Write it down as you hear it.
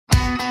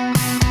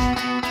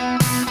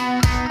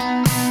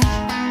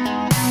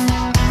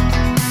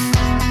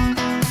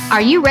Are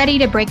you ready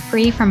to break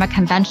free from a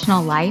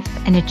conventional life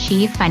and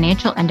achieve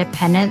financial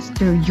independence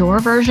through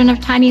your version of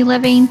tiny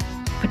living,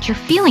 but you're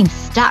feeling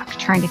stuck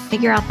trying to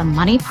figure out the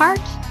money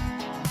part?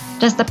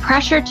 Does the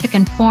pressure to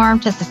conform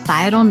to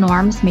societal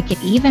norms make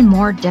it even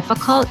more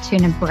difficult to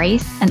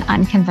embrace an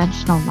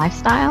unconventional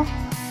lifestyle?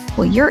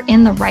 Well, you're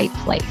in the right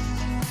place.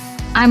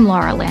 I'm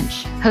Laura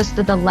Lynch, host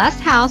of the Less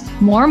House,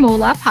 More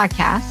Moolah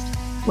podcast,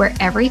 where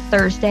every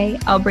Thursday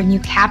I'll bring you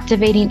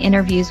captivating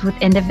interviews with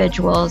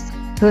individuals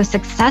who have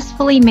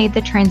successfully made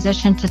the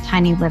transition to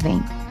tiny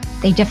living.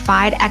 They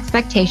defied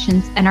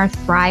expectations and are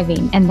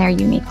thriving in their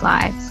unique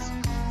lives.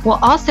 We'll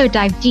also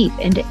dive deep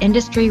into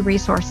industry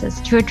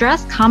resources to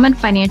address common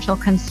financial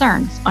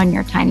concerns on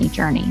your tiny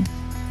journey.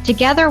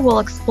 Together, we'll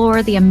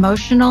explore the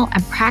emotional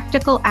and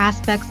practical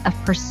aspects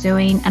of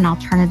pursuing an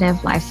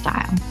alternative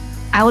lifestyle.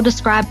 I will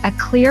describe a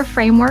clear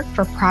framework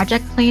for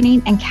project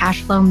planning and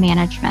cash flow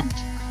management.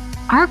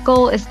 Our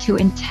goal is to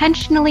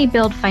intentionally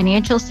build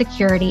financial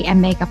security and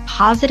make a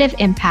positive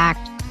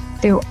impact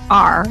through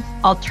our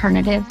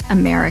alternative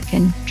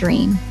American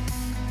dream.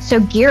 So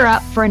gear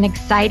up for an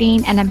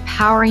exciting and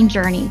empowering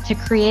journey to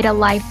create a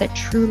life that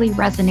truly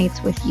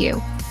resonates with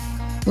you.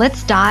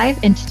 Let's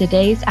dive into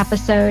today's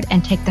episode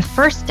and take the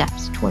first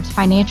steps towards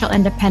financial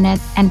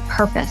independence and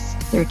purpose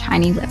through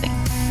tiny living.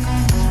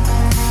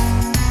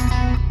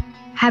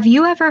 Have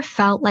you ever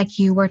felt like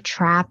you were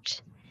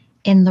trapped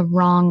in the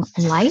wrong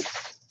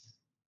life?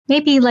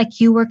 Maybe like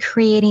you were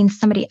creating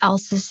somebody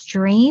else's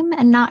dream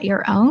and not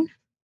your own?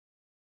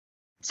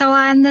 So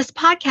on this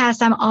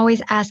podcast, I'm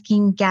always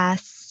asking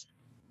guests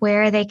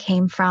where they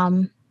came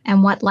from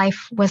and what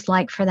life was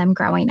like for them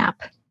growing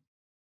up.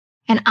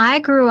 And I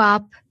grew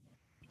up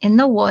in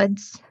the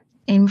woods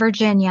in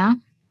Virginia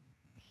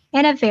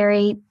in a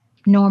very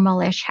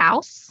normal-ish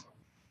house.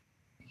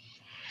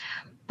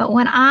 But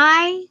when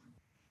I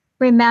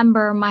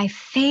remember my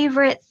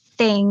favorite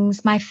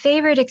things, my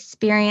favorite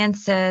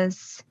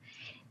experiences,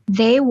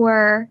 they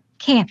were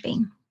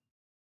camping.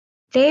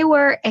 They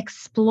were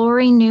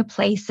exploring new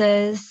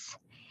places.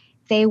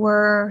 They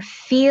were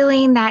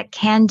feeling that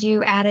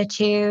can-do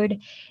attitude.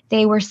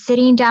 They were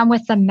sitting down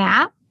with the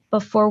map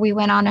before we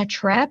went on a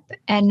trip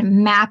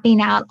and mapping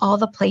out all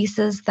the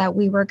places that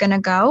we were going to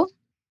go.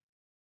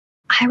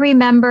 I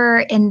remember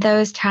in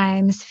those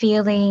times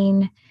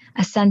feeling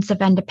a sense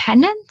of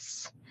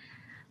independence,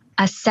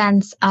 a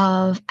sense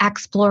of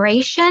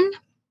exploration.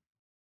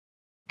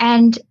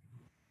 And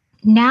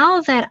now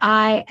that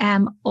I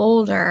am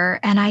older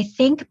and I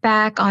think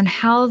back on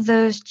how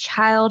those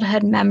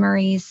childhood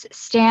memories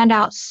stand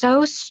out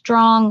so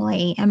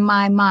strongly in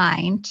my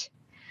mind,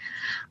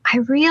 I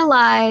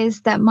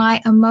realize that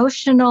my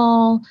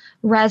emotional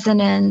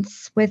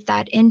resonance with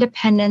that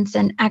independence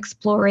and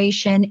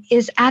exploration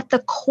is at the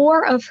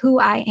core of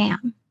who I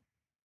am.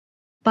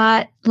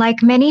 But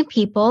like many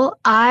people,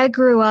 I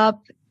grew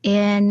up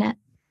in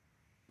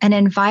an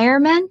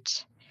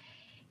environment,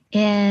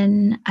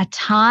 in a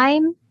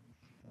time,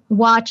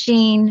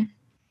 watching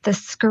the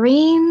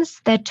screens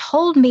that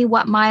told me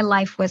what my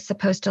life was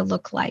supposed to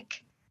look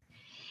like.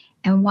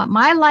 And what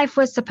my life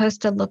was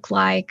supposed to look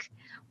like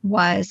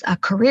was a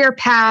career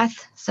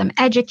path, some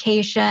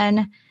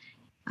education,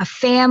 a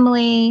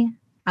family,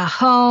 a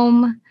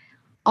home,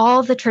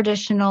 all the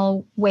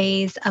traditional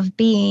ways of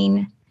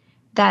being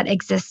that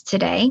exist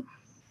today.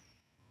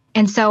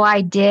 And so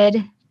I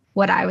did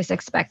what I was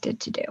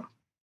expected to do.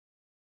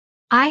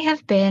 I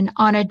have been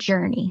on a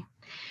journey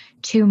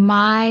to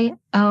my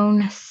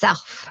own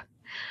self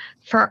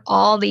for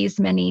all these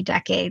many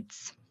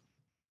decades.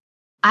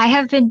 I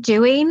have been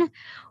doing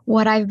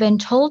what I've been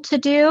told to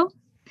do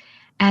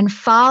and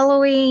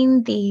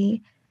following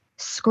the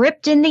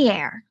script in the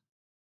air.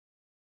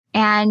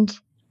 And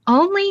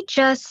only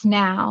just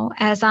now,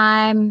 as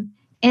I'm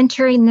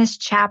entering this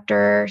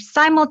chapter,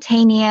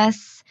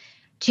 simultaneous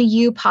to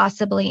you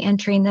possibly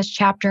entering this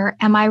chapter,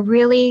 am I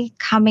really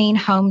coming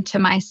home to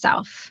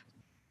myself?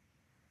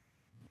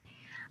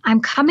 I'm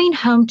coming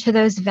home to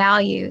those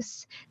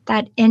values,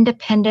 that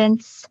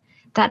independence,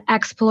 that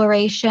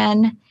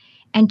exploration,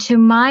 and to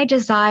my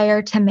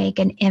desire to make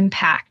an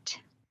impact.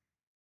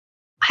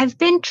 I've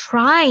been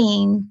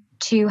trying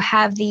to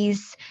have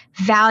these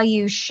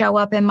values show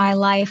up in my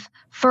life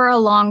for a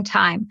long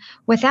time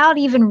without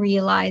even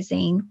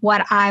realizing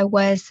what I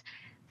was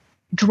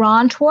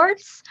drawn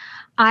towards.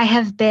 I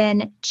have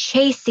been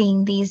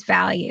chasing these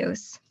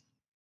values.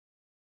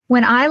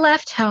 When I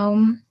left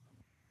home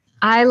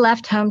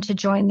to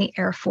join the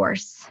Air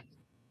Force.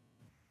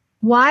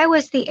 Why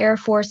was the Air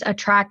Force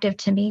attractive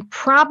to me?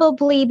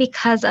 Probably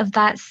because of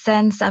that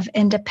sense of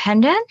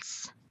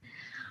independence.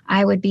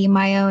 I would be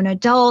my own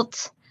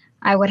adult.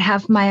 I would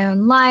have my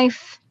own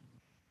life.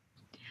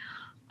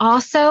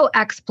 Also,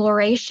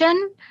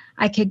 exploration.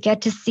 I could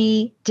get to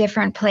see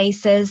different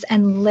places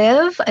and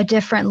live a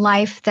different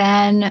life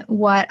than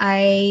what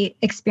I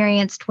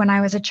experienced when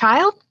I was a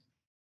child.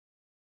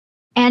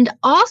 And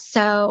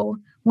also,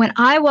 when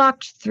I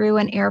walked through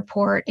an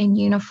airport in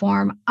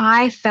uniform,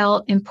 I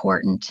felt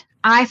important.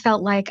 I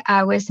felt like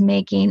I was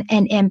making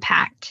an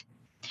impact.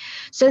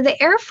 So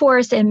the Air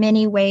Force, in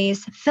many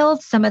ways,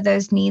 filled some of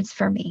those needs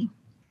for me.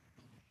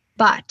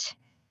 But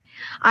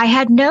I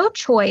had no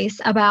choice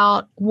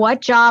about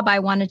what job I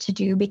wanted to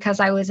do because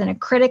I was in a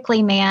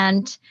critically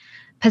manned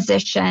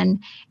position,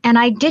 and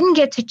I didn't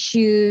get to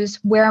choose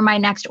where my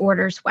next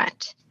orders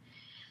went.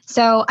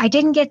 So I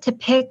didn't get to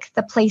pick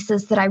the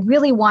places that I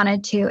really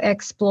wanted to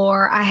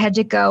explore. I had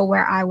to go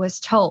where I was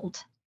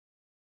told.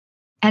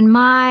 And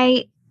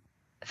my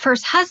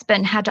first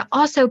husband had to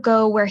also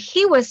go where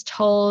he was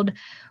told,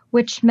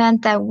 which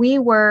meant that we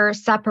were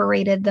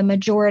separated the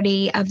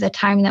majority of the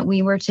time that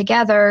we were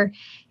together.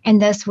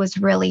 And this was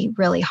really,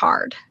 really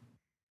hard.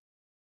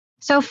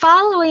 So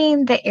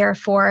following the Air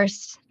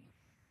Force,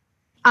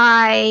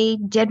 I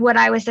did what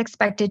I was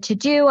expected to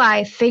do.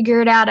 I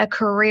figured out a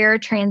career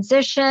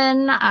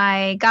transition.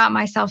 I got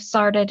myself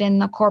started in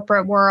the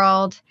corporate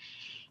world,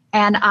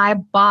 and I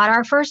bought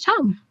our first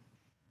home.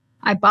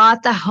 I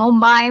bought the Home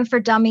Buying for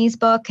Dummies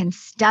book and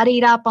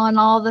studied up on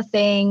all the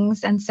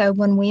things. And so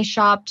when we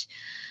shopped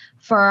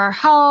for our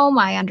home,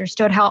 I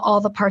understood how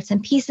all the parts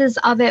and pieces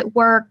of it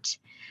worked.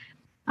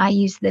 I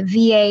used the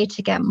VA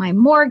to get my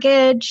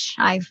mortgage.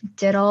 I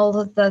did all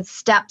of the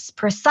steps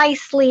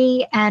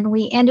precisely, and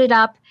we ended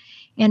up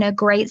in a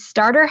great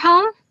starter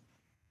home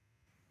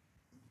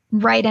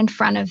right in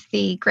front of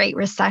the Great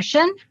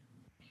Recession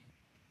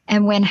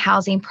and when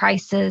housing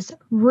prices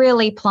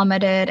really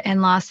plummeted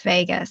in Las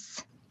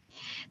Vegas.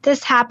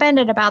 This happened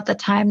at about the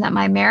time that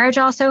my marriage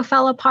also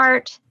fell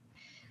apart.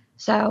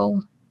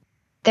 So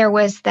there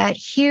was that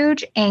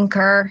huge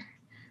anchor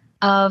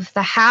of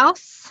the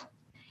house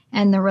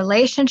and the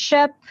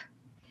relationship,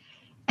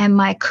 and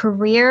my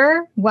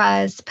career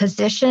was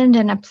positioned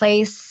in a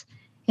place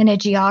in a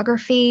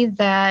geography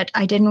that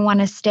I didn't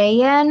want to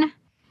stay in.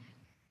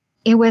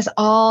 It was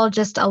all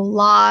just a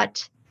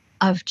lot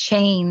of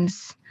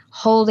chains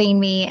holding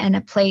me in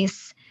a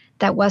place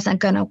that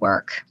wasn't going to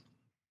work.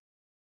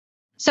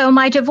 So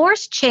my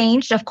divorce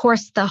changed, of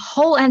course, the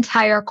whole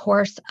entire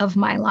course of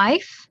my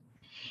life.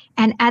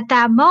 And at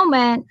that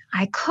moment,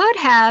 I could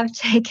have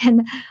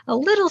taken a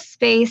little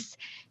space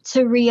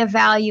to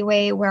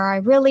reevaluate where I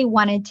really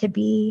wanted to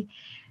be.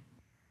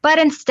 But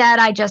instead,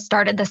 I just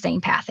started the same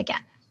path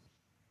again.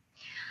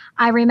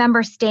 I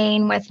remember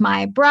staying with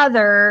my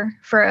brother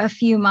for a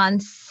few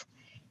months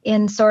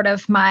in sort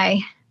of my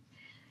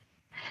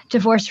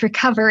divorce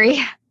recovery.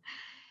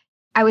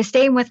 I was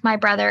staying with my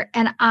brother,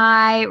 and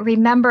I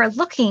remember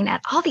looking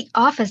at all the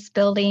office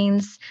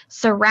buildings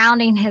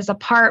surrounding his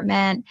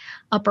apartment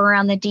up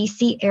around the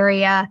DC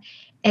area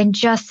and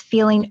just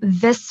feeling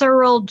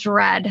visceral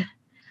dread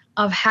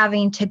of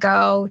having to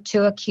go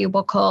to a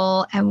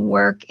cubicle and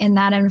work in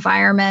that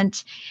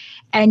environment.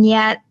 And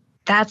yet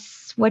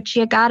that's what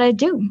you gotta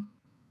do.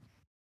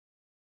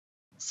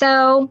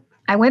 So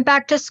I went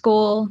back to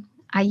school.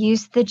 I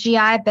used the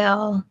GI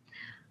Bill.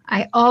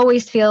 I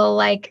always feel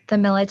like the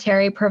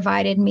military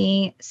provided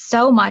me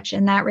so much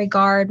in that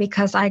regard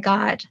because I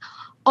got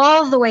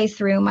all the way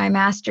through my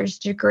master's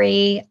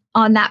degree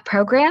on that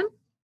program.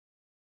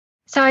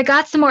 So I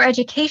got some more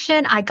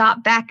education. I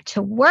got back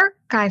to work.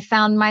 I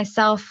found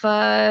myself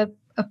a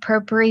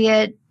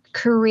appropriate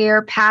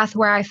career path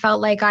where I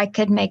felt like I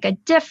could make a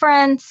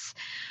difference.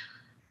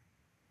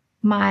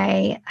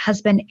 My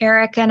husband,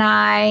 Eric, and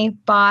I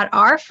bought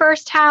our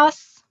first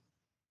house.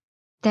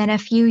 Then a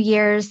few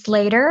years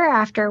later,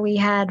 after we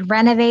had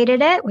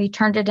renovated it, we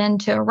turned it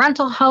into a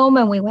rental home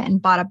and we went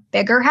and bought a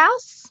bigger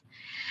house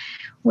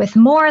with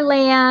more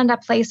land, a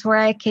place where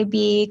I could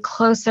be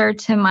closer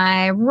to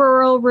my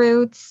rural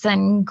roots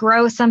and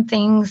grow some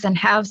things and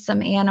have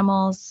some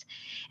animals.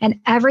 And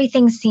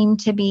everything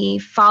seemed to be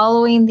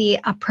following the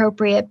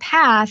appropriate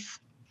path.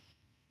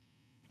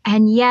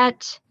 And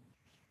yet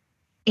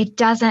it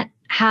doesn't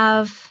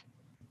have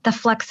the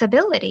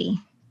flexibility.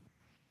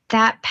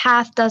 That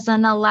path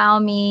doesn't allow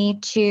me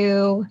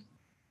to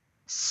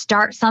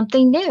start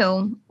something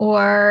new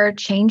or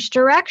change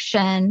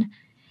direction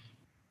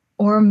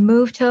or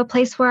move to a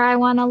place where I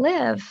want to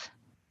live.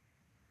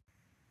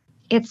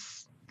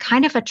 It's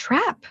kind of a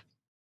trap.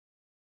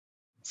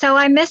 So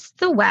I missed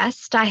the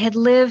West. I had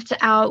lived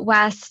out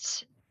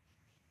West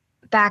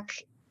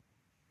back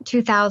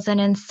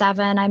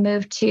 2007. I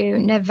moved to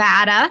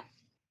Nevada,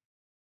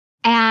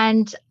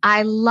 and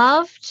I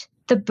loved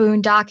the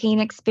boondocking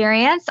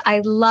experience. I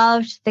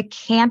loved the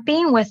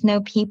camping with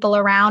no people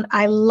around.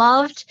 I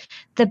loved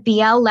the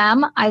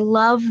BLM. I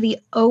loved the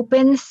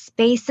open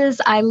spaces.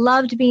 I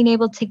loved being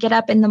able to get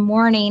up in the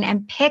morning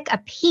and pick a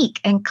peak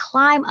and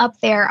climb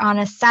up there on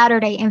a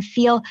Saturday and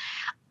feel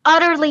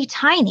utterly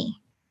tiny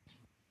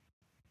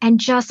and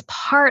just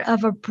part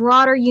of a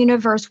broader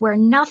universe where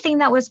nothing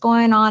that was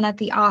going on at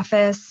the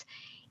office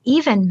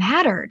even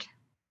mattered.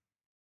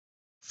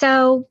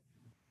 So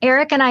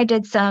Eric and I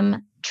did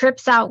some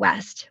trips out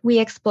west. We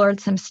explored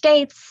some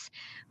states,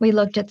 we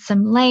looked at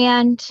some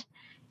land,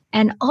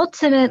 and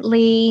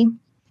ultimately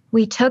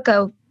we took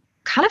a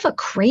kind of a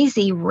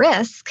crazy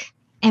risk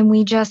and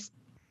we just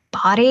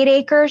bought 8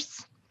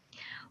 acres.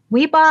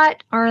 We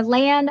bought our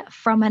land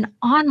from an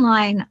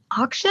online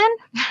auction.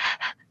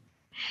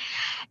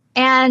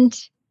 and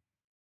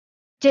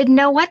didn't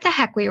know what the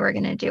heck we were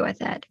going to do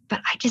with it.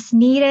 But I just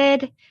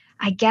needed,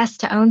 I guess,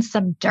 to own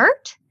some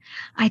dirt.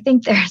 I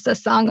think there's a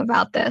song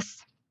about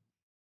this.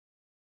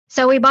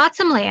 So we bought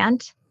some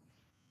land,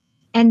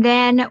 and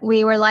then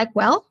we were like,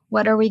 well,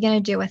 what are we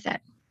going to do with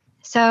it?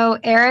 So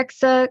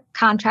Eric's a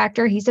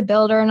contractor. He's a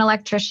builder, an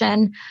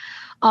electrician,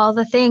 all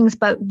the things,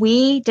 but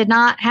we did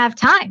not have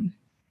time.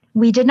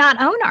 We did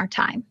not own our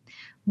time.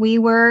 We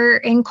were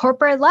in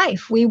corporate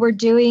life. We were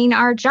doing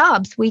our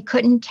jobs. We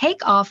couldn't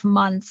take off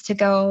months to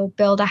go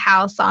build a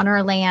house on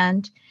our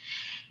land.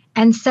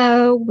 And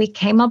so we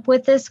came up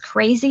with this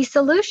crazy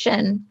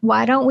solution.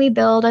 Why don't we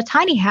build a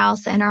tiny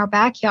house in our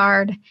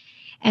backyard,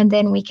 and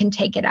then we can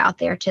take it out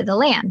there to the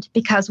land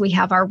because we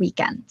have our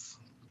weekends.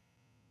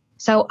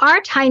 So our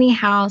tiny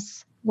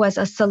house was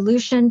a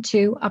solution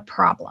to a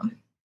problem.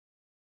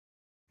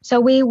 So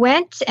we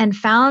went and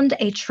found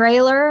a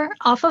trailer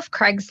off of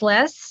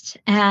Craigslist.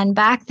 And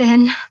back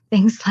then,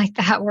 things like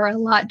that were a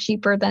lot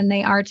cheaper than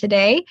they are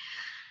today.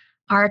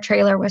 Our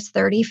trailer was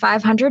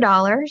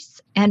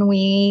 $3,500, and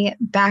we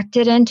backed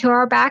it into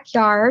our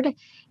backyard,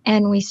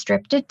 and we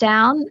stripped it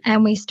down,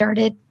 and we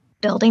started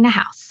building a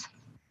house.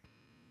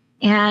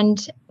 And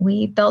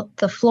we built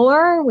the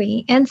floor,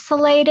 we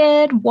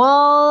insulated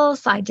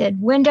walls, I did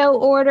window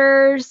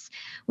orders.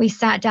 We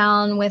sat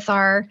down with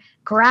our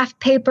graph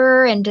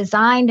paper and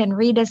designed and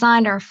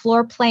redesigned our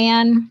floor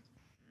plan.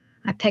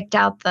 I picked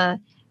out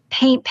the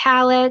paint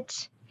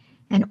palette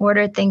and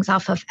ordered things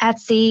off of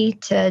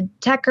Etsy to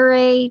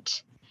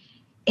decorate.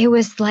 It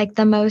was like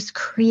the most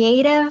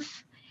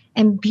creative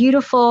and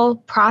beautiful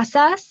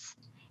process,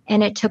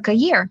 and it took a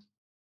year.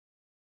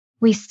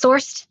 We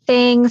sourced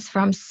things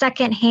from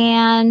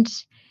secondhand.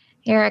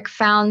 Eric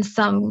found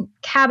some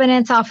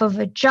cabinets off of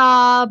a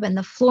job, and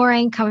the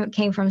flooring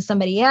came from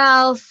somebody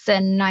else.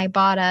 And I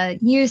bought a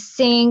used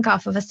sink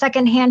off of a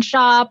secondhand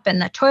shop, and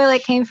the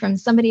toilet came from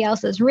somebody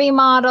else's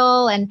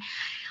remodel. And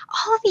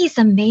all of these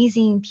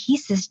amazing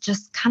pieces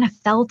just kind of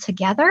fell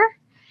together.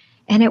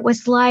 And it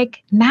was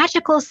like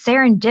magical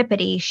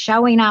serendipity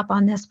showing up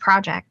on this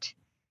project.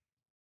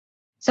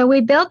 So we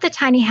built the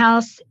tiny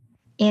house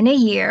in a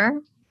year.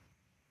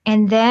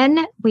 And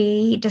then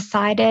we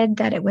decided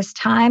that it was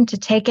time to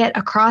take it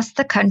across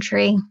the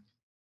country.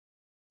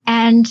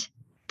 And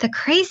the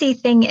crazy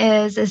thing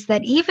is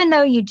that even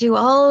though you do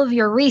all of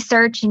your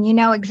research and you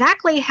know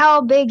exactly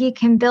how big you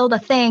can build a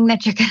thing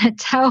that you're going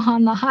to tow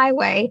on the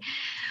highway,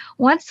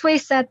 once we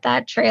set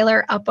that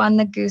trailer up on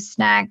the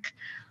gooseneck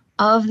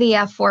of the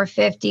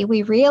F450,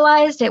 we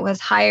realized it was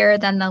higher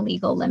than the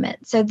legal limit.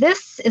 So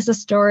this is a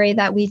story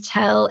that we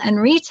tell and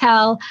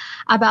retell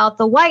about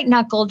the white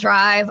knuckle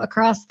drive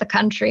across the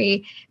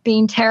country,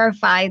 being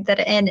terrified that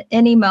in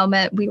any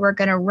moment we were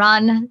going to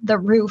run the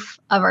roof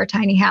of our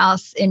tiny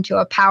house into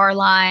a power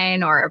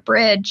line or a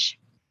bridge.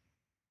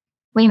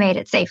 We made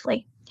it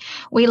safely.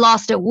 We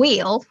lost a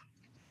wheel.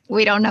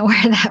 We don't know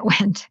where that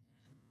went,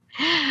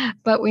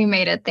 but we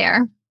made it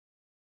there.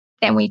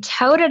 And we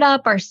towed it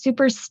up our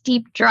super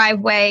steep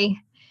driveway.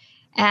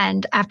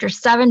 And after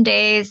 7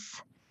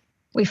 days,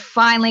 we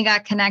finally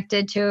got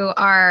connected to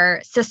our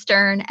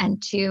cistern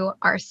and to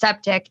our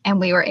septic, and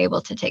we were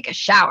able to take a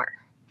shower.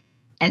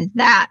 And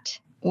that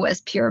was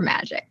pure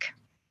magic.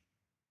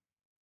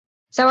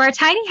 So our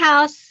tiny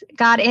house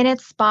got in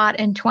its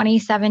spot in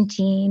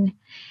 2017,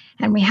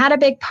 and we had a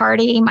big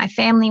party. My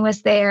family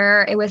was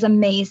there. It was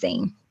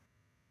amazing.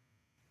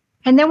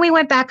 And then we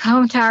went back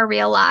home to our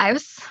real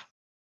lives.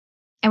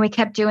 And we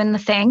kept doing the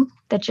thing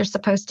that you're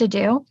supposed to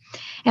do.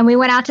 And we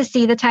went out to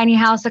see the tiny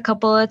house a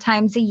couple of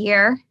times a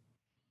year.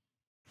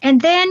 And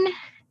then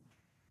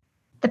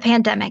the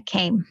pandemic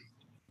came.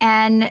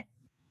 And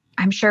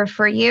I'm sure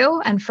for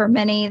you and for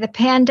many, the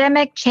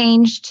pandemic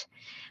changed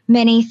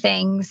many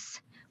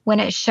things when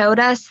it showed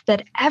us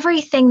that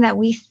everything that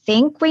we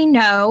think we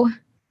know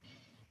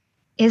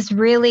is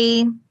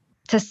really,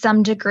 to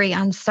some degree,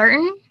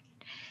 uncertain.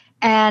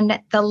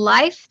 And the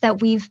life that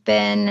we've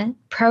been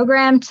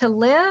programmed to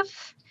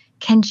live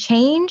can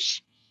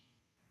change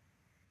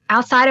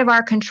outside of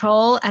our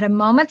control at a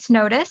moment's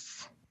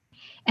notice.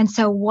 And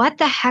so what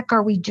the heck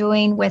are we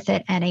doing with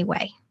it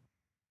anyway?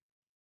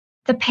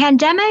 The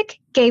pandemic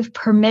gave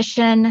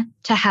permission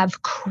to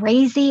have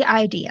crazy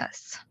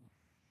ideas.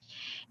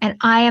 And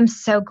I am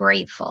so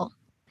grateful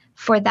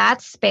for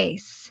that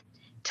space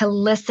to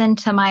listen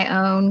to my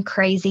own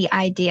crazy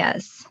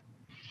ideas.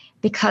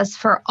 Because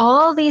for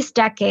all these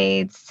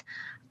decades,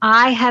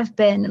 I have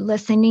been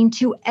listening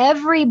to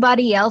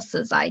everybody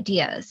else's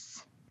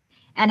ideas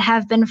and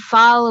have been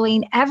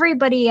following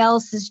everybody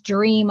else's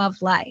dream of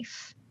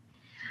life.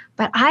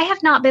 But I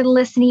have not been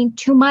listening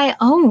to my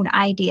own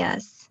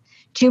ideas,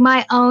 to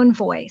my own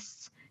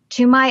voice,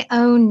 to my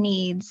own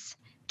needs,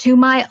 to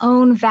my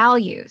own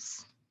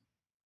values.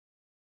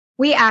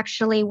 We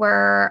actually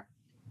were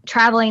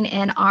traveling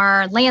in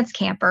our Lance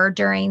camper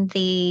during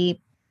the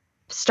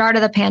start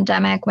of the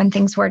pandemic when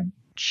things were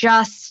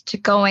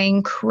just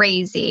going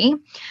crazy.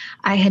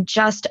 I had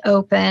just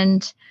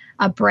opened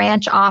a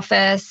branch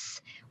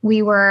office.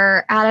 We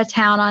were out of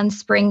town on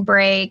spring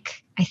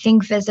break. I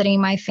think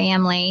visiting my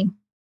family.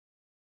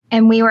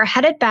 And we were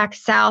headed back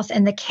south,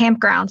 and the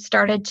campground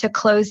started to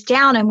close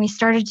down, and we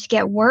started to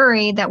get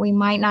worried that we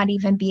might not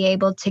even be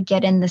able to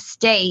get in the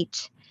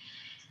state.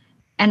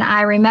 And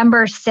I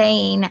remember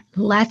saying,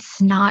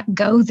 let's not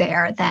go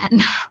there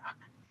then.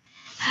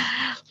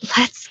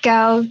 Let's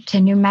go to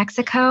New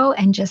Mexico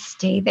and just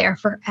stay there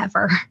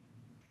forever.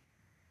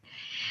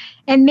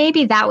 And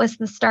maybe that was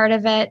the start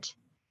of it.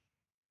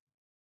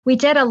 We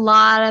did a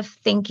lot of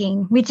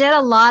thinking. We did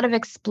a lot of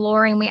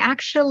exploring. We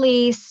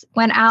actually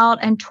went out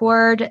and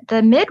toured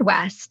the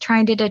Midwest,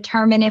 trying to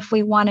determine if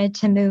we wanted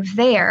to move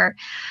there.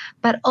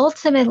 But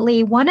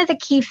ultimately, one of the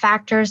key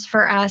factors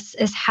for us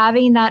is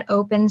having that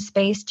open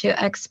space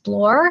to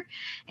explore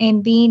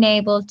and being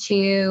able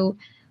to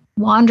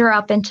wander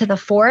up into the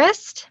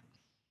forest.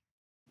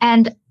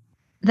 And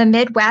the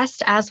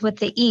Midwest, as with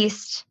the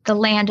East, the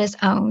land is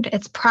owned.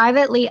 It's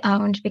privately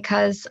owned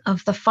because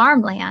of the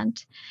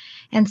farmland.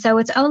 And so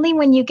it's only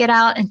when you get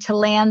out into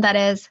land that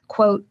is,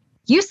 quote,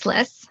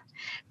 useless,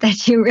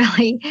 that you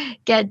really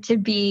get to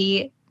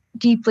be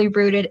deeply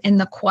rooted in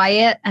the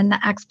quiet and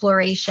the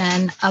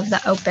exploration of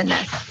the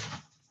openness.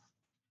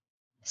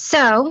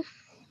 So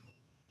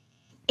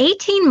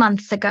 18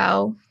 months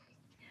ago,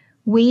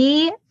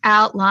 we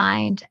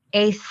outlined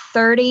a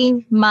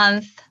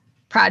 30-month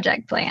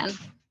project plan.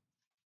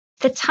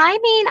 The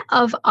timing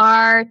of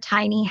our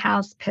tiny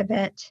house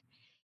pivot,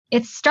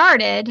 it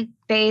started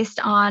based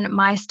on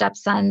my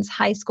stepson's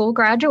high school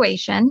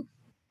graduation.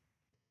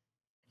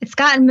 It's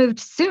gotten moved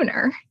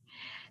sooner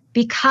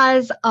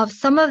because of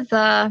some of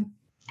the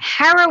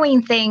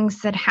harrowing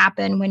things that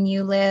happen when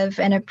you live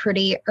in a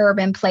pretty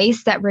urban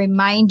place that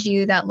remind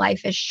you that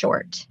life is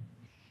short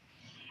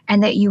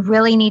and that you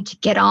really need to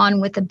get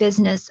on with the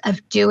business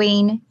of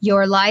doing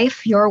your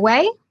life your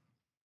way.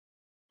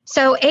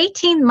 So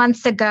 18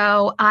 months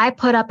ago, I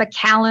put up a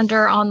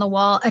calendar on the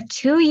wall, a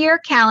 2-year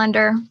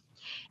calendar,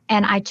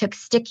 and I took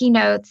sticky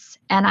notes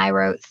and I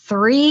wrote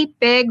 3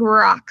 big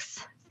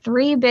rocks,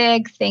 3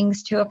 big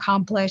things to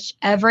accomplish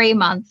every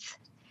month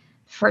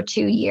for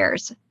 2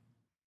 years.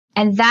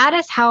 And that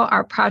is how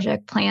our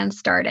project plan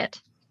started.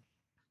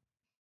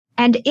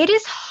 And it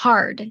is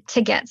hard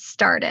to get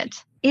started.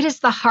 It is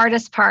the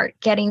hardest part,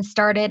 getting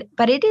started,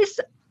 but it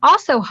is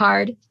also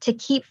hard to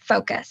keep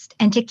focused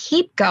and to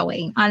keep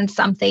going on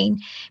something,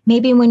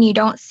 maybe when you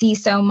don't see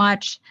so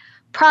much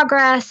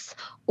progress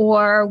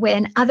or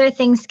when other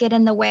things get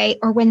in the way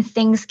or when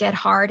things get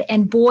hard.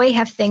 And boy,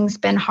 have things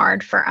been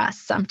hard for us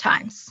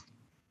sometimes.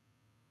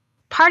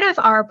 Part of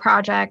our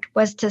project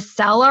was to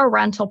sell our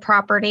rental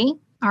property,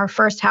 our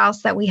first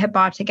house that we had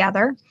bought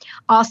together,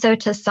 also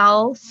to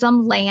sell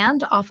some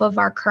land off of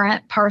our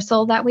current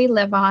parcel that we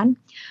live on.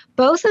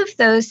 Both of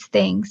those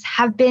things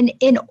have been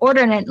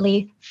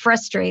inordinately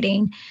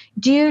frustrating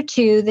due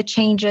to the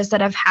changes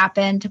that have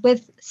happened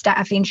with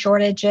staffing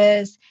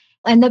shortages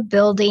and the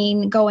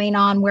building going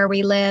on where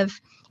we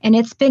live. And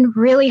it's been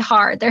really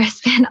hard. There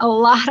has been a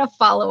lot of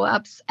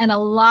follow-ups and a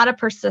lot of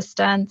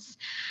persistence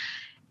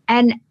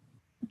and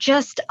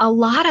just a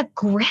lot of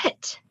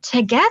grit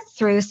to get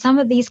through some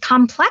of these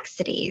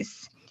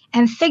complexities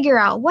and figure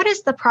out what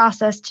is the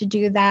process to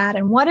do that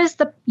and what is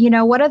the,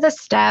 what are the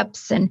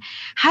steps and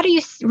how do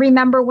you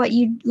remember what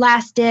you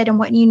last did and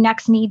what you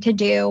next need to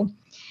do.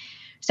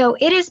 So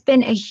it has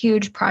been a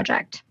huge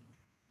project.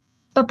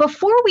 But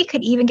before we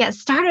could even get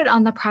started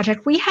on the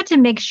project, we had to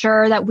make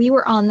sure that we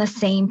were on the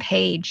same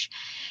page.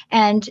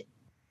 And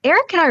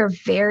Eric and I are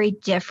very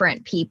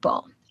different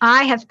people.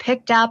 I have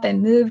picked up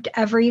and moved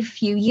every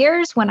few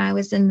years when I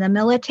was in the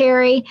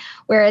military,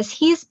 whereas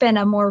he's been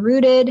a more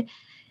rooted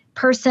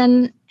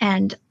person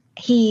and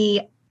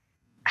he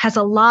has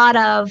a lot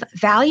of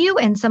value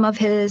in some of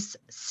his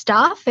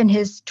stuff and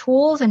his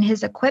tools and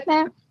his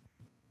equipment.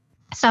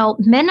 So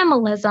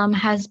minimalism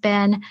has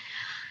been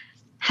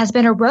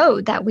a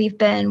road that we've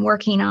been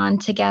working on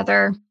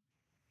together.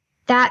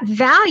 That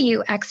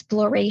value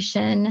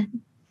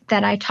exploration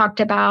that I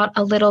talked about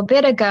a little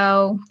bit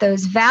ago,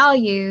 those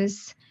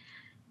values,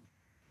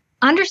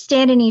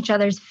 understanding each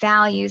other's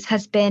values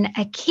has been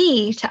a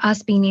key to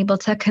us being able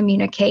to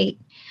communicate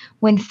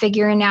when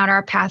figuring out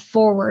our path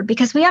forward,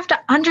 because we have to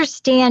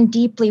understand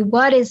deeply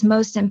what is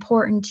most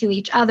important to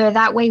each other.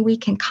 That way we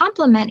can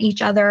complement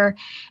each other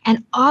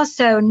and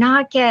also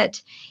not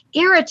get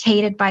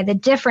irritated by the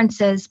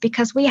differences,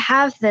 because we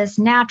have this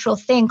natural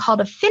thing called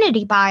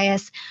affinity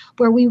bias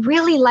where we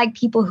really like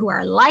people who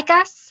are like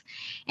us.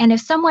 And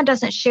if someone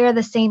doesn't share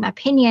the same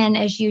opinion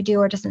as you do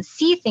or doesn't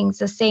see things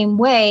the same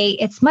way,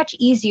 it's much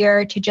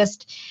easier to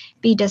just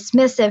be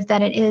dismissive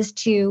than it is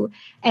to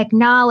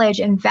acknowledge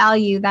and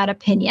value that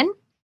opinion.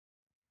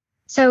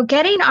 So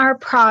getting our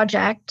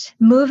project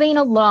moving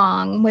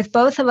along with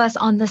both of us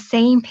on the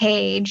same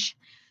page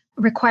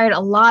required a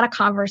lot of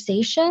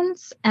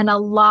conversations and a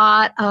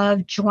lot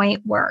of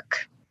joint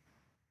work.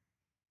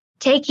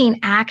 Taking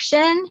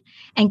action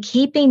and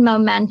keeping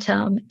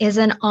momentum is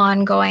an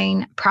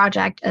ongoing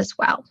project as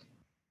well.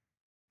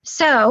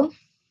 So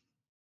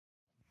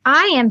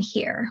I am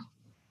here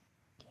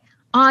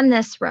on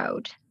this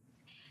road,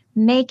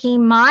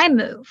 making my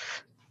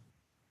move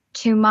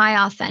to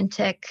my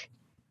authentic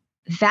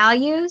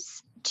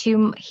values,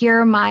 to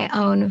hear my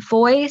own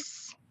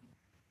voice.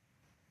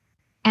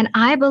 And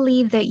I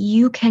believe that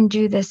you can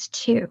do this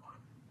too.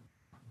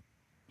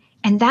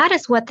 And that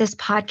is what this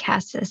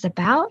podcast is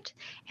about.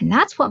 And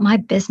that's what my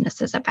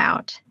business is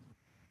about.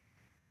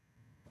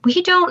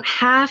 We don't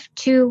have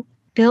to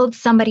build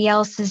somebody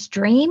else's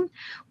dream.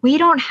 We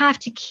don't have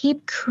to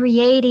keep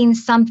creating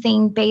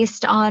something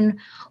based on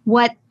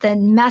what the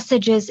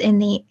messages in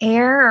the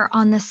air or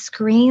on the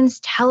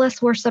screens tell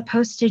us we're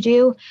supposed to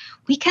do.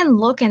 We can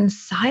look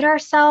inside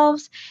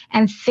ourselves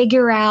and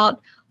figure out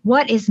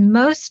what is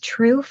most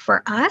true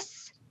for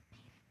us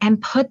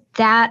and put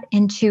that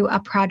into a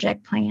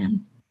project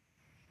plan.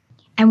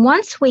 And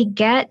once we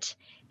get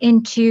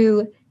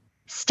into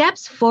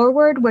steps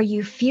forward where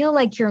you feel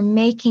like you're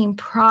making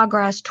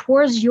progress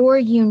towards your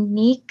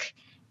unique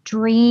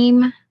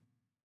dream,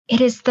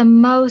 it is the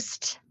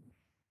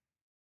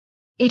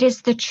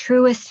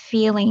truest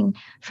feeling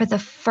for the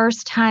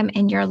first time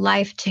in your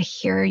life to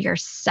hear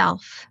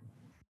yourself.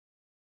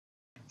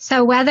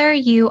 So whether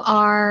you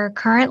are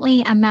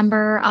currently a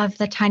member of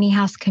the Tiny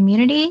House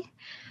community,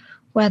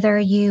 whether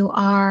you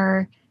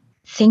are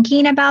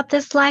thinking about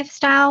this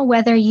lifestyle,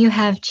 whether you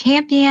have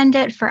championed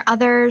it for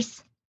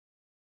others,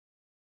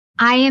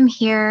 I am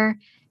here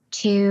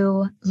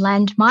to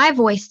lend my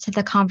voice to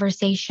the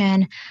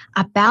conversation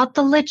about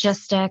the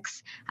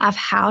logistics of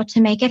how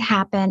to make it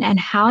happen and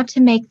how to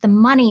make the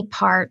money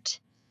part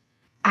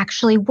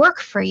actually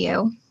work for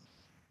you.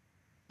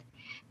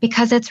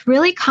 Because it's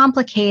really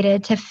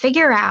complicated to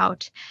figure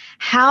out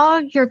how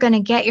you're going to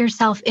get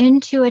yourself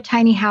into a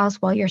tiny house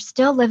while you're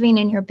still living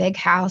in your big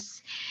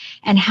house,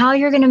 and how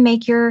you're going to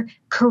make your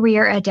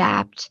career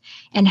adapt,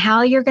 and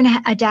how you're going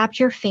to adapt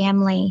your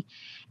family,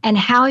 and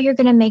how you're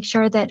going to make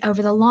sure that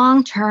over the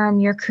long term,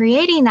 you're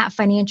creating that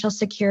financial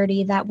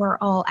security that we're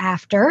all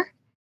after,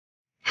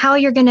 how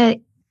you're going to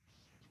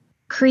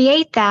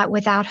create that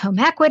without home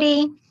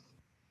equity,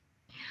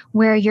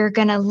 where you're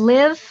going to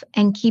live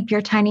and keep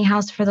your tiny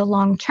house for the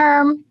long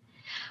term,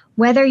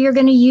 whether you're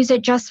going to use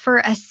it just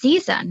for a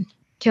season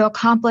to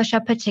accomplish a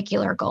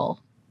particular goal.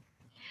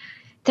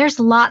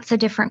 There's lots of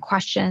different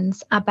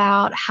questions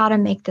about how to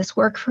make this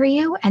work for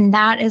you, and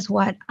that is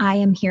what I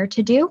am here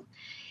to do,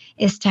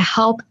 is to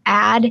help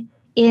add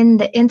in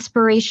the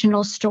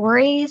inspirational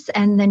stories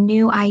and the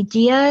new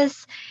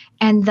ideas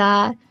and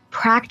the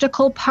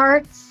practical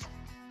parts.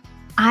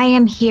 I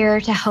am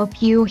here to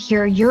help you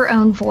hear your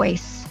own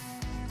voice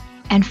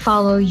and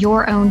follow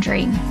your own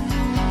dream.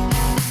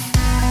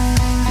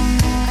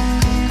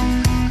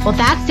 Well,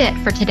 that's it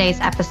for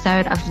today's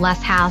episode of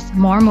Less House,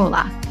 More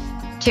Moolah.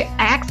 To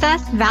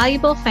access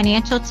valuable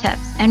financial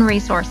tips and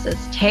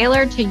resources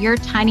tailored to your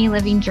tiny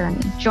living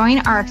journey, join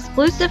our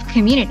exclusive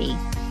community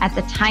at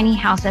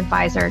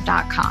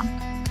thetinyhouseadvisor.com.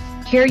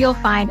 Here you'll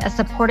find a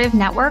supportive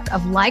network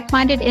of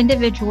like-minded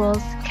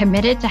individuals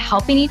committed to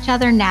helping each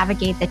other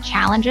navigate the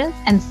challenges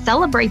and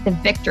celebrate the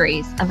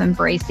victories of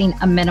embracing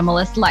a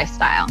minimalist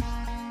lifestyle.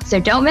 So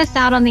don't miss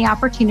out on the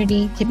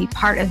opportunity to be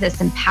part of this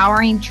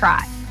empowering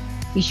tribe.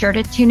 Be sure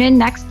to tune in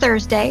next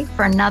Thursday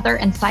for another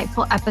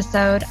insightful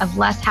episode of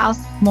Less House,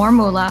 More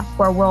Moolah,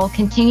 where we'll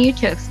continue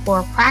to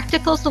explore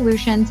practical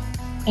solutions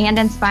and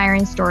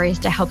inspiring stories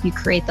to help you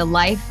create the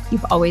life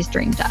you've always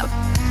dreamed of.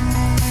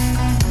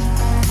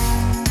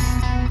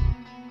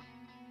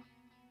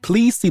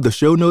 Please see the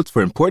show notes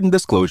for important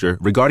disclosure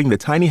regarding the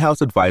Tiny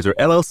House Advisor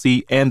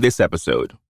LLC and this episode.